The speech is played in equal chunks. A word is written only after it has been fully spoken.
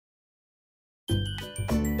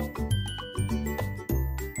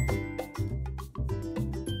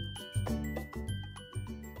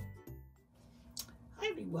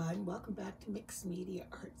everyone, welcome back to Mixed Media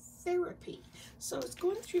Art Therapy. So I was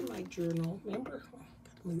going through my journal. Remember,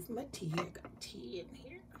 gotta move my tea. I got tea in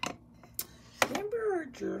here. Remember our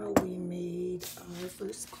journal we made our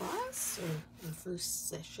first class or our first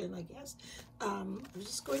session, I guess. I was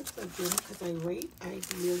just going to my journal because I write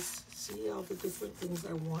ideas, see all the different things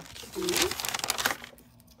I want to do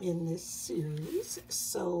in this series.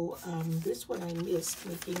 So this one I missed,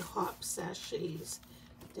 making hop sachets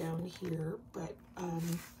down here, but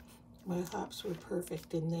my hops were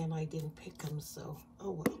perfect and then I didn't pick them, so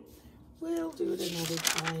oh well, we'll do it another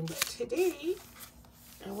time. But today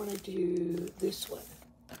I want to do this one,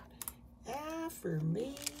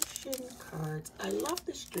 affirmation cards. I love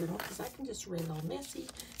this journal because I can just write all messy,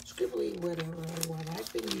 scribbly, whatever I want.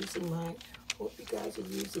 I've been using mine. Hope you guys are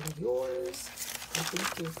using yours. I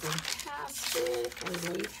think they're fantastic. I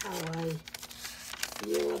write how I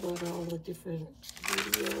feel about all the different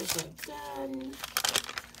videos I've done.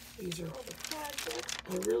 These are all the projects.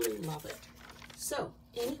 I really love it. So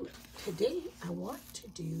anyway, today I want to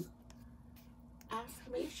do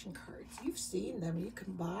affirmation cards. You've seen them. You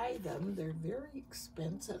can buy them. They're very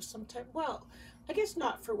expensive sometimes. Well, I guess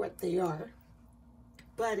not for what they are,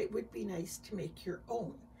 but it would be nice to make your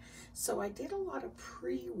own. So I did a lot of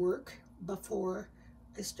pre-work before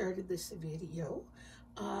I started this video.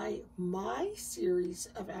 My series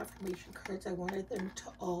of affirmation cards, I wanted them to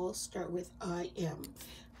all start with I am.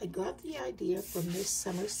 I got the idea from this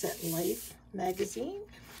Somerset Life magazine,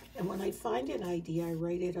 and when I find an idea, I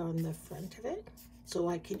write it on the front of it so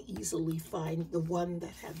I can easily find the one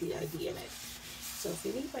that had the idea in it. So if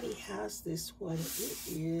anybody has this one, it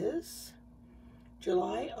is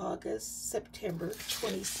July, August, September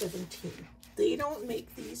 2017. They don't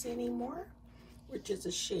make these anymore, which is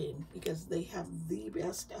a shame because they have the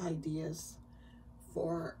best ideas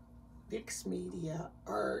for mixed media,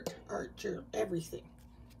 art journal, everything.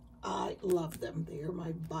 I love them. They are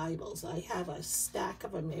my Bibles. I have a stack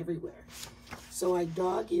of them everywhere. So I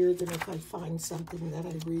dog-ear them if I find something that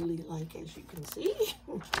I really like, as you can see.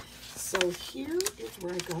 So here is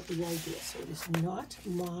where I got the idea. So it is not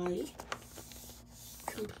my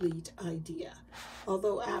complete idea,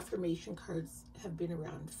 although affirmation cards have been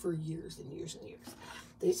around for years and years and years.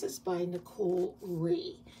 This is by Nicole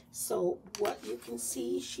Ray. So what you can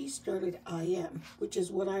see, she started I am, which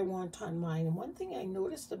is what I want on mine. And one thing I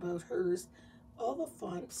noticed about hers, all the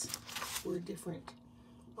fonts were different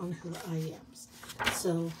on her I ams.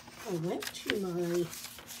 So I went to my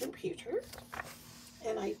computer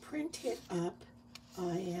and I printed up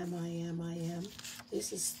I am.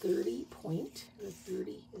 This is 30 point, or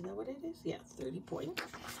 30, is that what it is? Yeah, 30 point.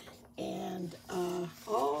 And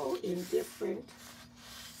all in different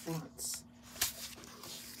fonts.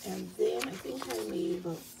 And then I think I made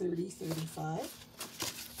about 30, 35.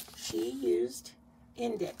 She used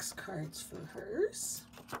index cards for hers.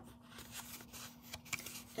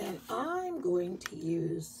 And I'm going to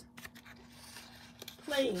use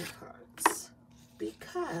playing cards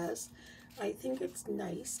because I think it's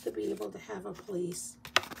nice to be able to have a place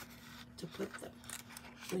to put them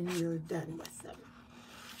when you're done with them.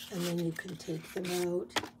 And then you can take them out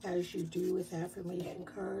as you do with affirmation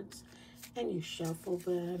cards, and you shuffle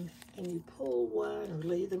them, and you pull one or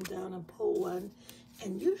lay them down and pull one.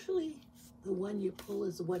 And usually the one you pull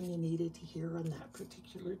is the one you needed to hear on that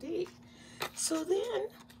particular day. So then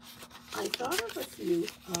I thought of a few.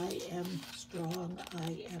 I am strong,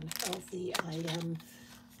 I am healthy, I am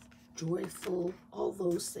joyful, all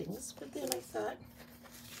those things. But then I thought,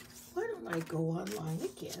 why don't I go online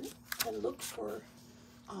again and look for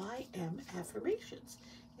I am affirmations?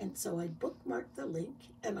 And so I bookmarked the link,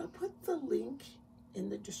 and I'll put the link in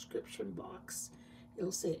the description box.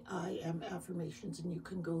 It'll say I am affirmations, and you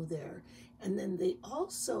can go there. And then they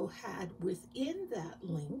also had within that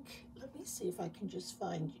link, let me see if I can just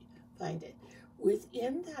find it.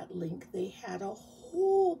 Within that link, they had a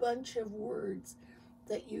whole bunch of words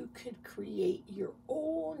that you could create your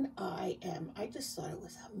own I am. I just thought it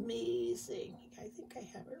was amazing. I think I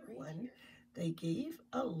have it right here. They gave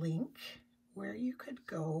a link where you could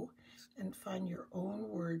go and find your own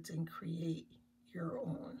words and create your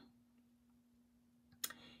own.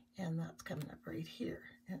 And that's coming up right here.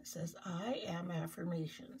 And it says, I am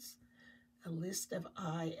affirmations, a list of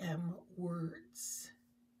I am words.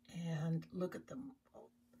 And look at them.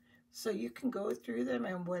 So you can go through them,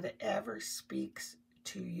 and whatever speaks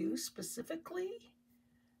to you specifically,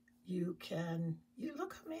 you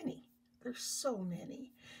look how many. There's so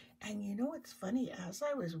many. And you know what's funny? As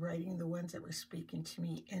I was writing the ones that were speaking to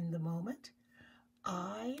me in the moment,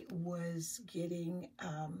 I was getting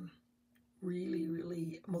really,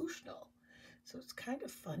 really emotional. So it's kind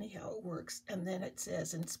of funny how it works. And then it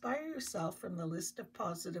says, inspire yourself from the list of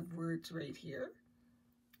positive words right here.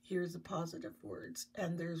 Here's the positive words.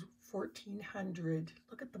 And there's 1,400,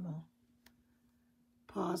 look at them all,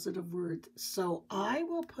 positive words. So I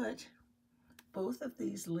will put both of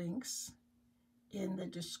these links in the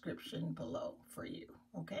description below for you,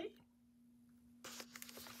 okay?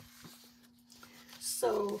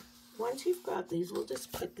 So once you've got these, we'll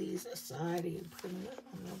just put these aside and put them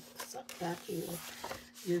on the back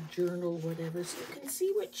of your journal, whatever, so you can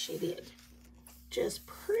see what she did. Just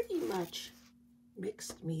pretty much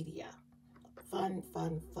mixed media. Fun,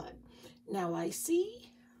 fun, fun. Now I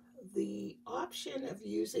see the option of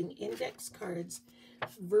using index cards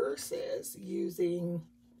versus using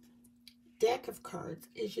deck of cards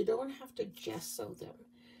is you don't have to gesso them.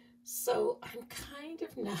 So I'm kind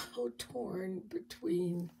of now torn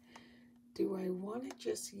between, do I want to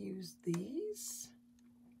just use these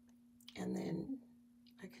and then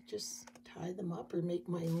I could just tie them up or make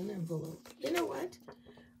my own envelope? You know what?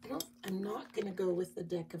 I'm not going to go with the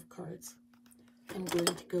deck of cards. I'm going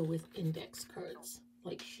to go with index cards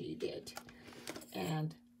like she did.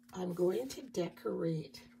 And I'm going to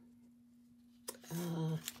decorate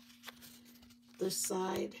the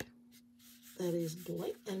side that is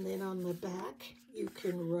blank, and then on the back you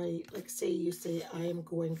can write, like say you say I am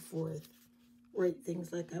going forth, write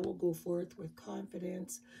things like I will go forth with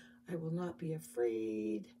confidence, I will not be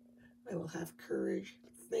afraid, I will have courage,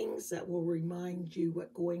 things that will remind you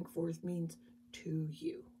what going forth means to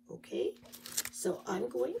you, okay? So I'm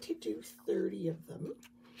going to do 30 of them,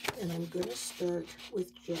 and I'm going to start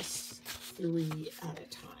with just 3 at a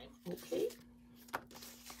time, okay?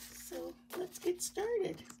 So let's get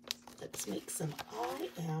started. Let's make some I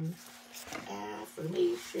am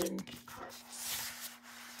affirmation cards.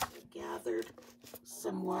 I gathered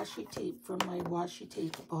some washi tape from my washi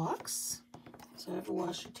tape box. So I have a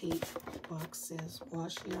washi tape box, says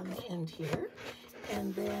washi on the end here.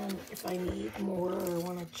 And then if I need more or I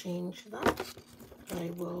want to change them,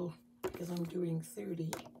 I will, because I'm doing 30,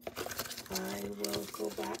 I will go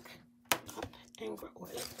back up and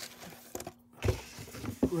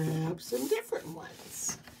grab some different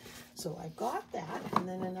ones. So I got that, and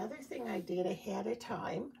then another thing I did ahead of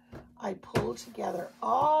time, I pulled together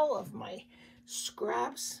all of my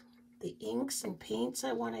scraps, the inks and paints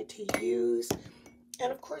I wanted to use,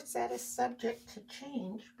 and of course that is subject to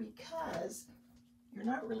change because you're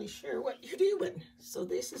not really sure what you're doing. So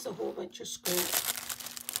this is a whole bunch of scrap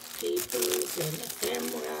papers and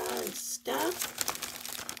ephemera and stuff,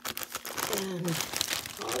 and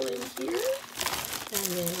all in here. And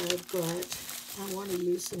then I've got, I want to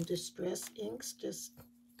use some distress inks just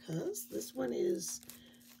because this one is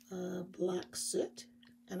black soot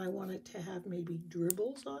and I want it to have maybe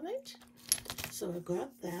dribbles on it. So I've got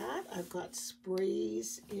that. I've got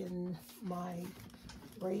sprays in my,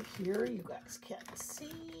 right here, you guys can't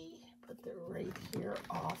see, but they're right here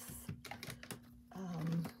off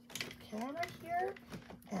camera here.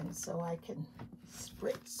 And so I can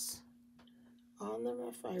spritz on them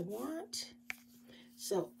if I want.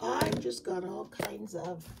 So I just got all kinds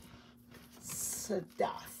of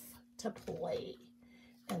stuff to play.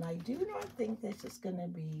 And I do not think this is going to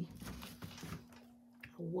be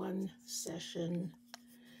a one session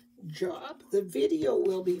job. The video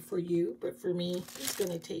will be for you, but for me, it's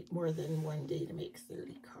going to take more than one day to make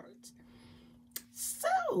 30 cards.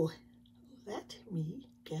 So let me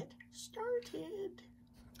get started.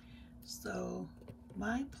 So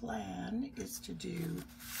my plan is to do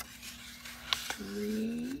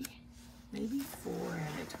 3, maybe 4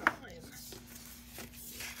 at a time.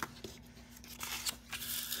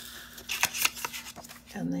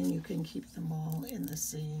 And then you can keep them all in the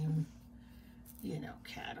same, you know,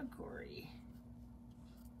 category.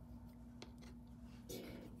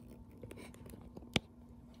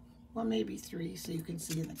 Well, maybe 3 so you can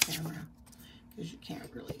see in the camera, because you can't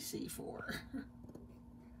really see 4.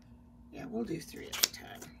 Yeah, we'll do 3 at a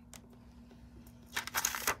time.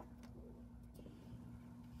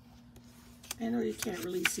 I know you can't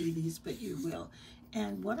really see these, but you will.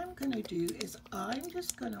 And what I'm going to do is I'm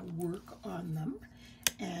just going to work on them.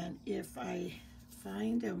 And if I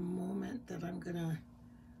find a moment that I'm going to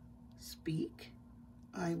speak,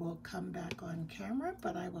 I will come back on camera,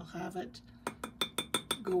 but I will have it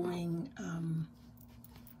going,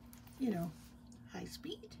 you know, high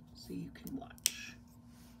speed so you can watch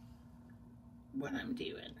what I'm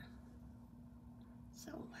doing.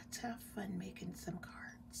 So let's have fun making some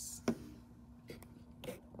cards.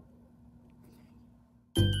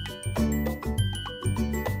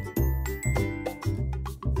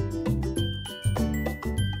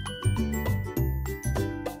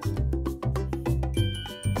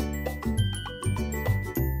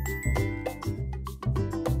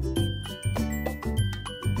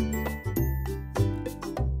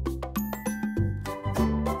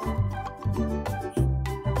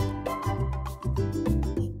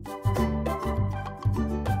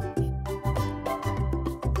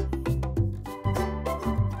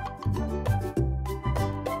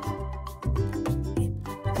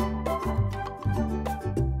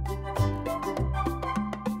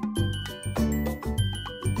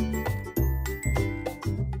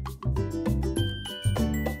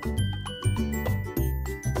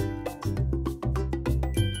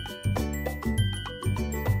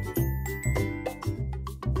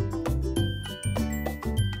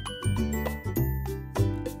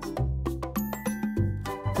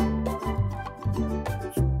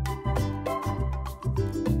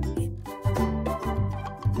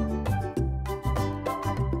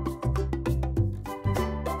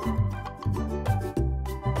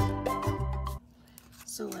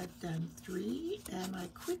 than 3, and I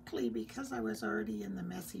quickly, because I was already in the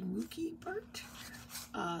messy mookie part,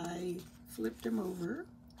 I flipped them over,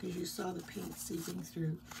 because you saw the paint seeping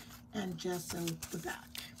through, and gessoed the back.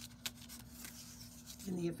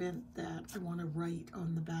 In the event that I want to write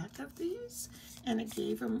on the back of these, and it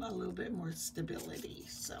gave them a little bit more stability.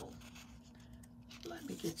 So let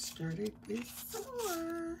me get started with some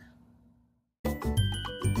more.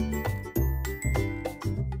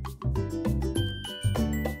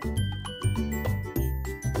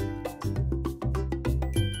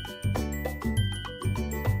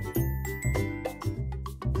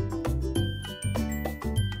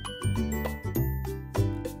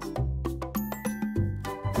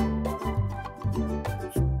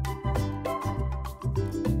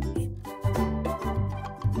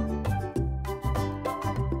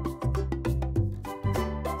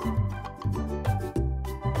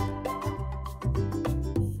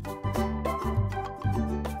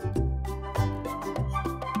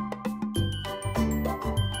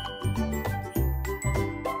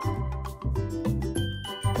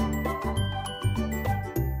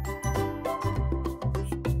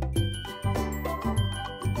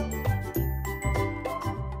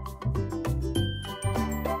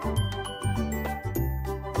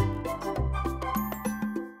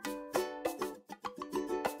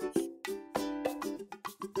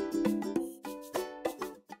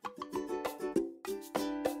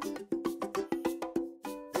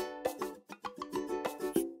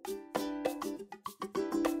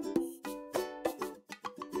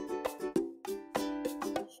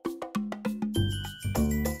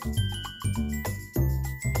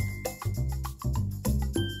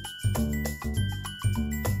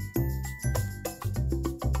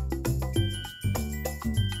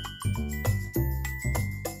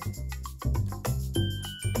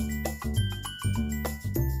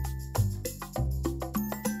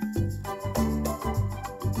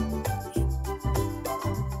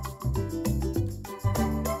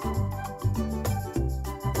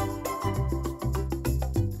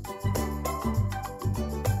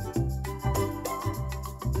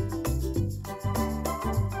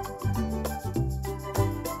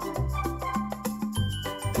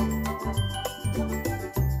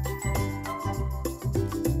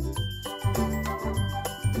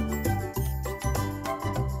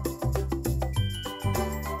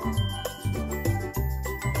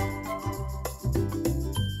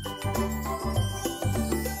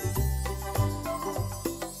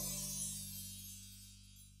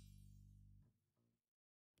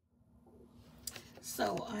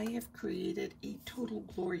 So I have created a total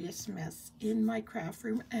glorious mess in my craft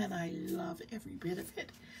room, and I love every bit of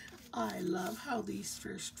it. I love how these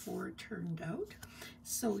first 4 turned out.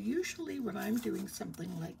 So usually when I'm doing something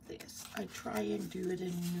like this, I try and do it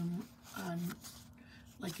in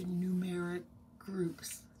like in numeric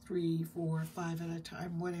groups, 3, 4, 5 at a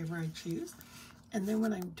time, whatever I choose. And then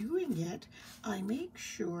when I'm doing it, I make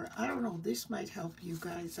sure, I don't know, this might help you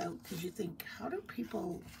guys out, because you think, how do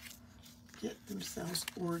people get themselves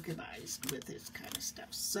organized with this kind of stuff?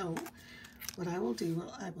 So what I will do,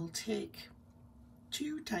 I will take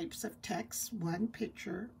 2 types of text, 1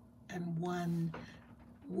 picture and 1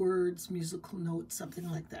 words, musical notes, something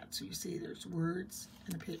like that. So you see there's words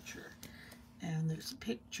and a picture, and there's a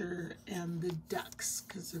picture and the ducks,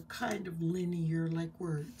 because they're kind of linear like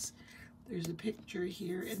words. There's a picture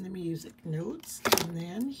here in the music notes, and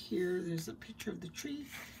then here there's a picture of the tree,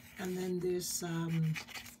 and then this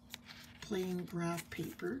plain graph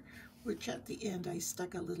paper, which at the end I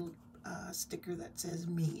stuck a little sticker that says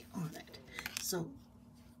me on it. So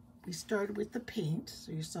we started with the paint,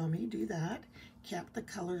 so you saw me do that, kept the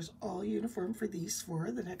colors all uniform for these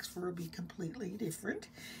 4. The next 4 will be completely different.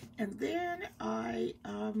 And then I,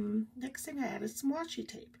 next thing I added some washi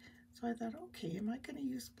tape. So I thought, okay, am I going to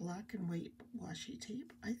use black and white washi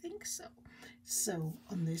tape? I think so. So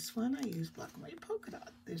on this one I use black and white polka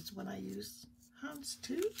dot. This one I use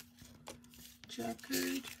houndstooth,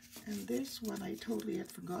 checkered, and this one I totally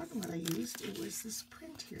had forgotten what I used. It was this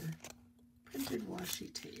print here, printed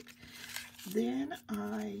washi tape. Then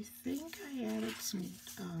I think I added some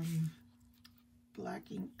black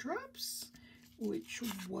ink drops, which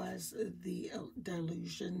was the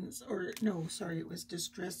Delusions, or no, sorry, it was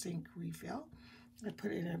Distress Ink Refill. I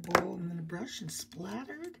put it in a bowl and then a brush and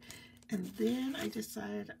splattered. And then I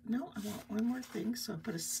decided, no, I want one more thing, so I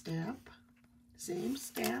put a stamp. Same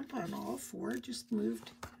stamp on all 4, just moved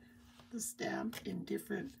the stamp in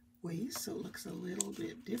different ways so it looks a little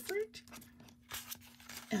bit different.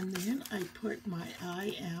 And then I put my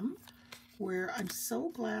I am, where I'm so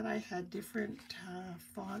glad I had different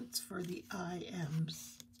fonts for the I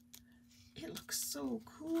ams It looks so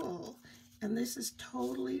cool. And this is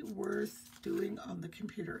totally worth doing on the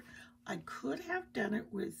computer. I could have done it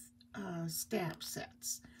with stamp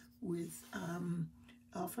sets, with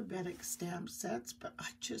alphabetic stamp sets, but I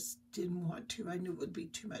just didn't want to. I knew it would be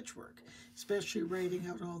too much work, especially writing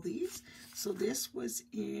out all these. So this was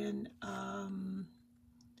in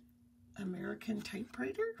American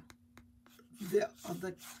typewriter, the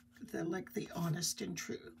like the honest and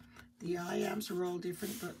true. The I ams were all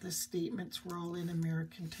different, but the statements were all in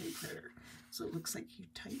American typewriter. So it looks like you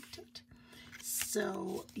typed it.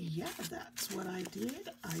 So yeah, that's what I did.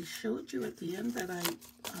 I showed you at the end that I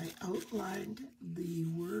outlined the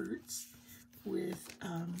words with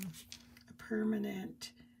a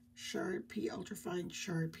permanent Sharpie, ultrafine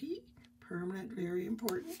Sharpie, permanent, very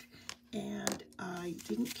important. And I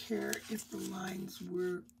didn't care if the lines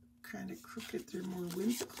were kind of crooked, they're more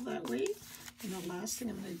whimsical that way. And the last thing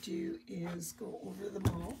I'm going to do is go over them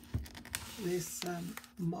all with some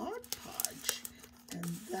Mod Podge. And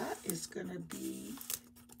that is going to be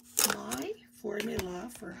my formula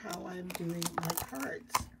for how I'm doing my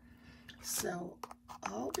cards. So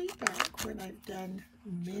I'll be back when I've done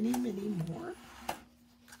many, many more.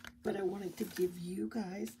 But I wanted to give you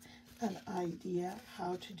guys an idea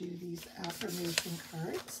how to do these affirmation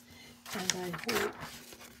cards. And I hope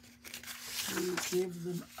you give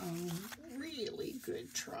them a really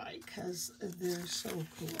good try, because they're so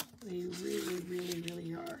cool. They really, really,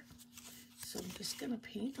 really are. So I'm just going to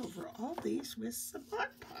paint over all these with some Mod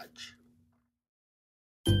Podge.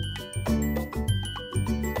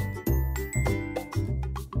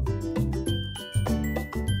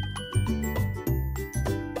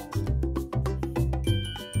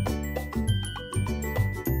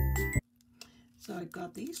 So I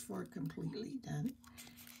got these four completely done.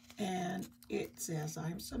 And it says,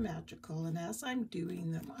 I'm so magical, and as I'm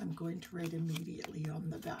doing them, I'm going to write immediately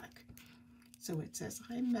on the back. So it says,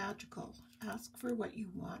 I'm magical. Ask for what you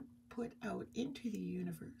want. Put out into the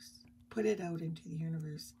universe. Put it out into the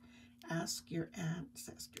universe. Ask your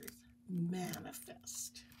ancestors.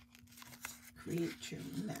 Manifest. Create your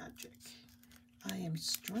magic. I am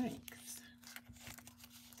strength.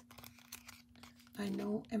 I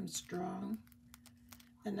know I'm strong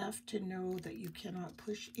enough to know that you cannot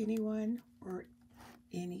push anyone or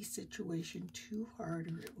any situation too hard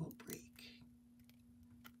or it will break.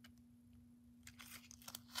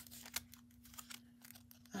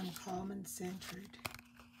 I'm calm and centered.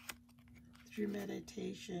 Through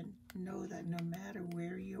meditation, know that no matter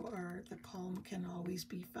where you are, the calm can always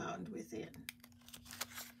be found within.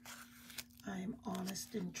 I am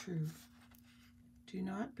honest and true. Do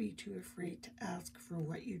not be too afraid to ask for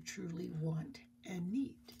what you truly want and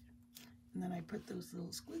need. And then I put those little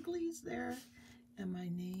squigglies there and my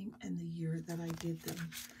name and the year that I did them.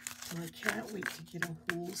 So I can't wait to get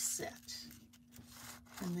a whole set.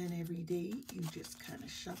 And then every day you just kind of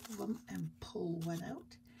shuffle them and pull one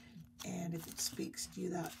out. And if it speaks to you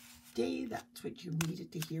that day, that's what you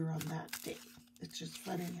needed to hear on that day. It's just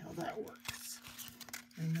funny how that works.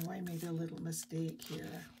 I know I made a little mistake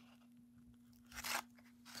here.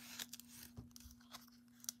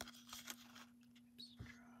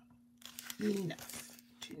 Enough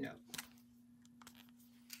to know.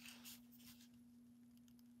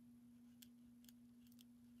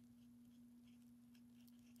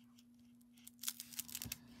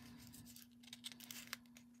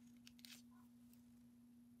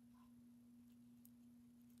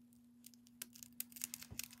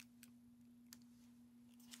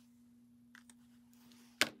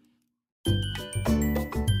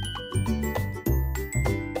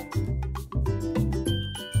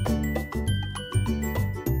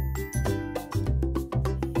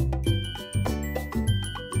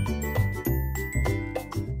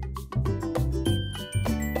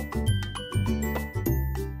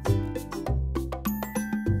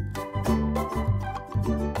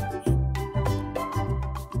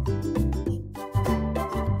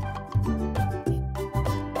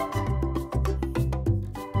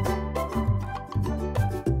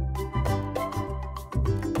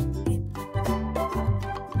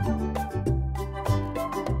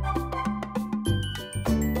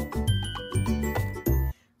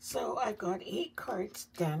 I got 8 cards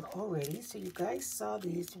done already, so you guys saw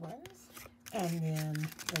these ones. And then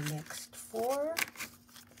the next 4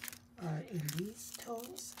 are in these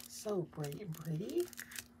tones, so bright and pretty.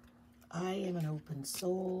 I am an open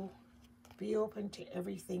soul. Be open to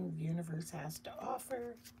everything the universe has to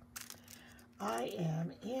offer. I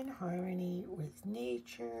am in harmony with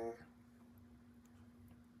nature.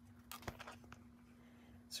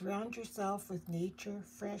 Surround yourself with nature,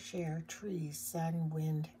 fresh air, trees, sun,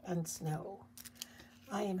 wind, and snow.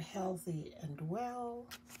 I am healthy and well.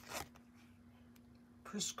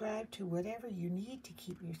 Prescribe to whatever you need to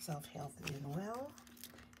keep yourself healthy and well.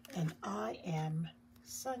 And I am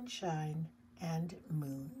sunshine and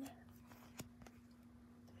moon.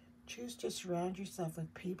 Choose to surround yourself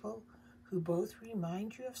with people who both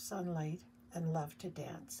remind you of sunlight and love to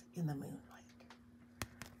dance in the moonlight.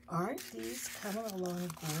 Aren't these coming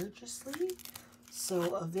along gorgeously?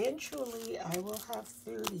 So eventually I will have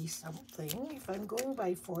 30 something. If I'm going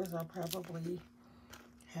by fours, I'll probably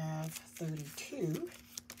have 32.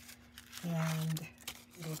 And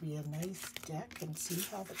it'll be a nice deck, and see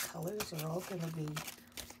how the colors are all going to be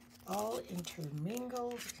all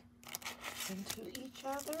intermingled into each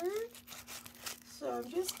other. So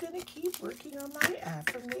I'm just going to keep working on my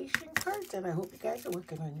affirmation cards, and I hope you guys are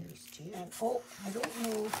working on yours too. And oh, I don't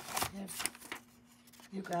know if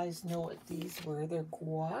you guys know what these were. They're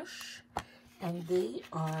gouache, and they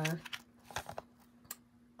are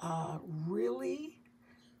really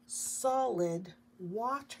solid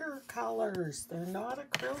watercolors. They're not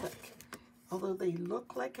acrylic, although they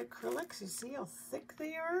look like acrylics. You see how thick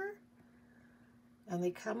they are? And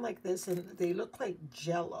they come like this, and they look like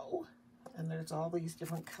Jello. And there's all these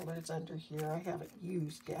different colors under here I haven't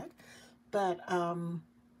used yet. But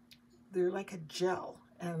they're like a gel,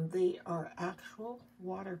 and they are actual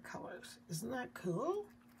watercolors. Isn't that cool?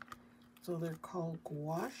 So they're called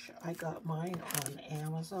gouache. I got mine on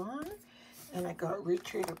Amazon. And I got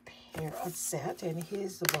Richard a set, and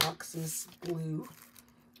his box is blue,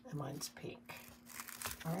 and mine's pink.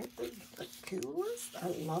 Aren't they the coolest? I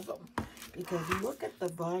love them, because look at the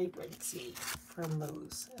vibrancy from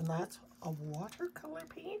those, and that's a watercolor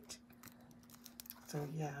paint. So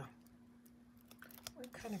yeah, we're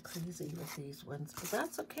kind of crazy with these ones, but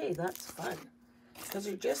that's okay. That's fun, because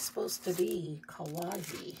they're just supposed to be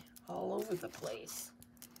collagey all over the place.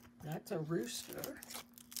 That's a rooster.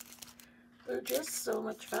 They're just so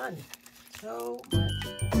much fun. So much.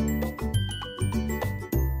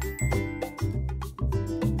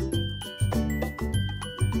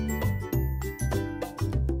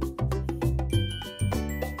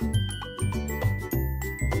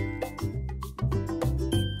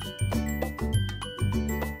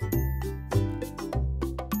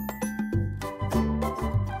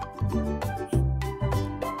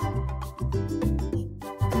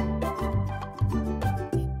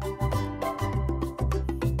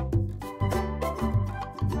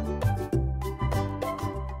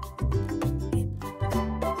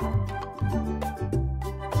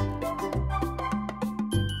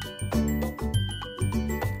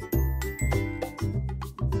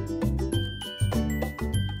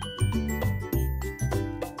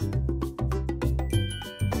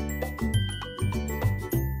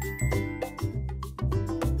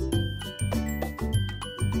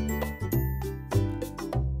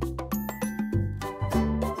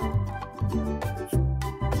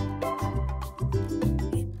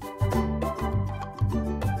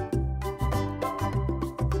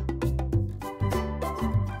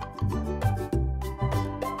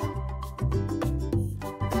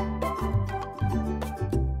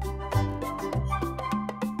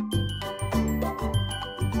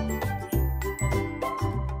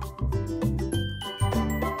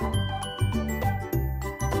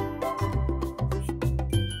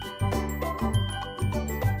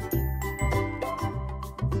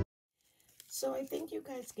 So I think you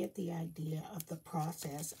guys get the idea of the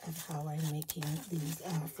process of how I'm making these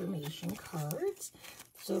affirmation cards.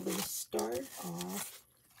 So they start off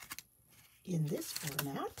in this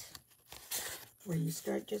format, where you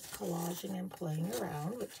start just collaging and playing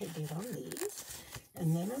around, which I did on these.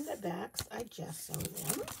 And then on the backs, I gesso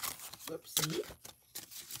them. Whoopsie.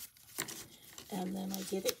 And then I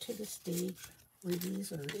get it to the stage where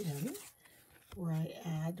these are in, where I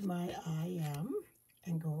add my I am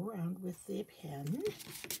and go around with the pen.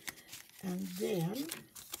 And then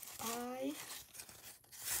I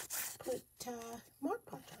put Mod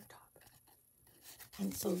Podge on top.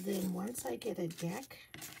 And so then once I get a deck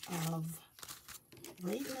of,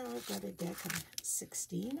 right now I've got a deck of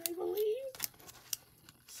 16, I believe.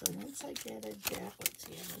 So once I get a deck, let's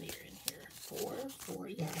see how many are in here. 4,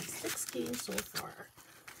 yeah, 16 so far.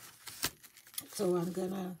 So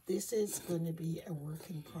this is gonna be a work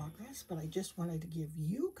in progress, but I just wanted to give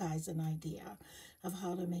you guys an idea of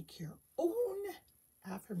how to make your own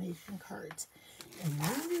affirmation cards. And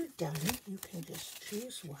when you're done, you can just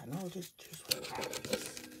choose one. I'll just choose one of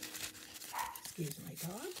those. Excuse my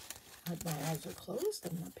dog. My eyes are closed.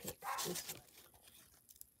 I'm gonna pick this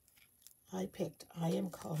one. I picked I am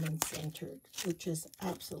calm and centered, which is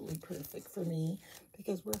absolutely perfect for me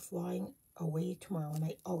because we're flying away tomorrow, and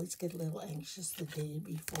I always get a little anxious the day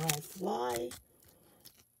before I fly.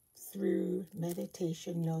 Through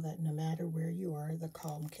meditation, know that no matter where you are, the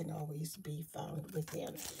calm can always be found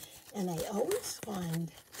within. And I always find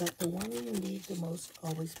that the one you need the most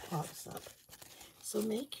always pops up. So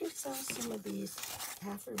make yourself some of these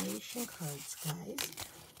affirmation cards, guys.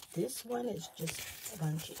 This one is just a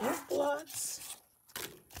bunch of ink blots.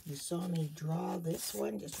 You saw me draw this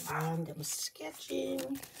one, just random sketching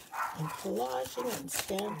and collaging and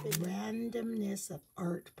stamping, randomness of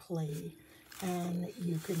art play. And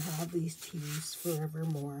you can have these to use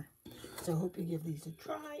forevermore. So I hope you give these a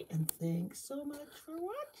try, and thanks so much for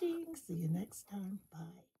watching. See you next time.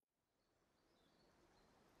 Bye.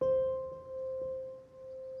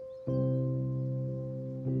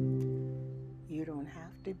 You don't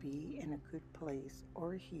have to be in a good place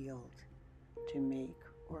or healed to make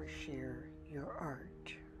or share your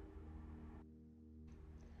art.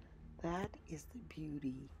 That is the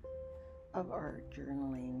beauty of art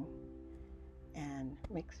journaling and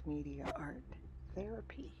mixed media art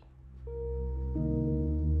therapy.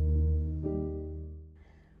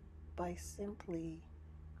 By simply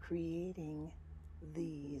creating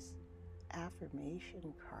these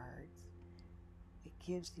affirmation cards, it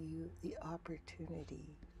gives you the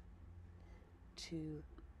opportunity to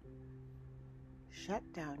shut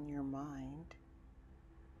down your mind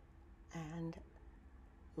and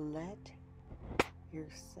let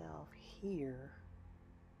yourself hear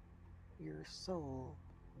your soul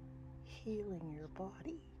healing your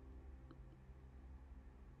body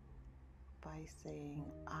by saying,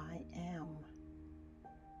 I am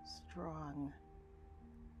strong,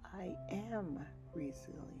 I am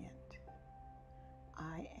resilient,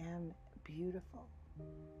 I am beautiful,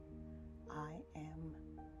 I am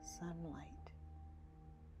sunlight.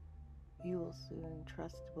 You will soon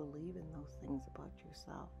trust to believe in those things about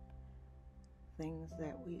yourself, things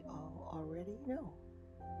that we all already know.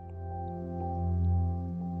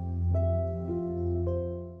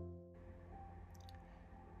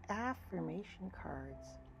 Affirmation cards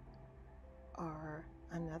are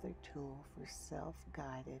another tool for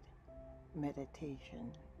self-guided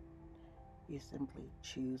meditation. You simply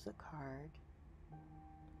choose a card,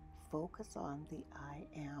 focus on the I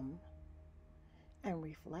am, and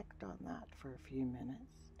reflect on that for a few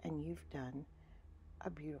minutes, and you've done a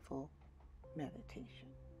beautiful meditation.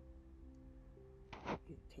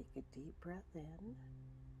 You take a deep breath in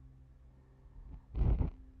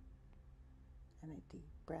and a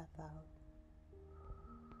deep breath out.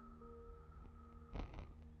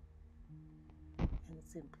 And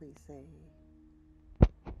simply say,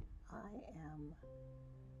 I am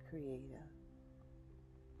creative.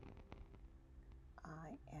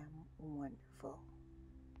 I am wonderful.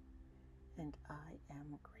 And I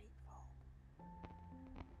am grateful.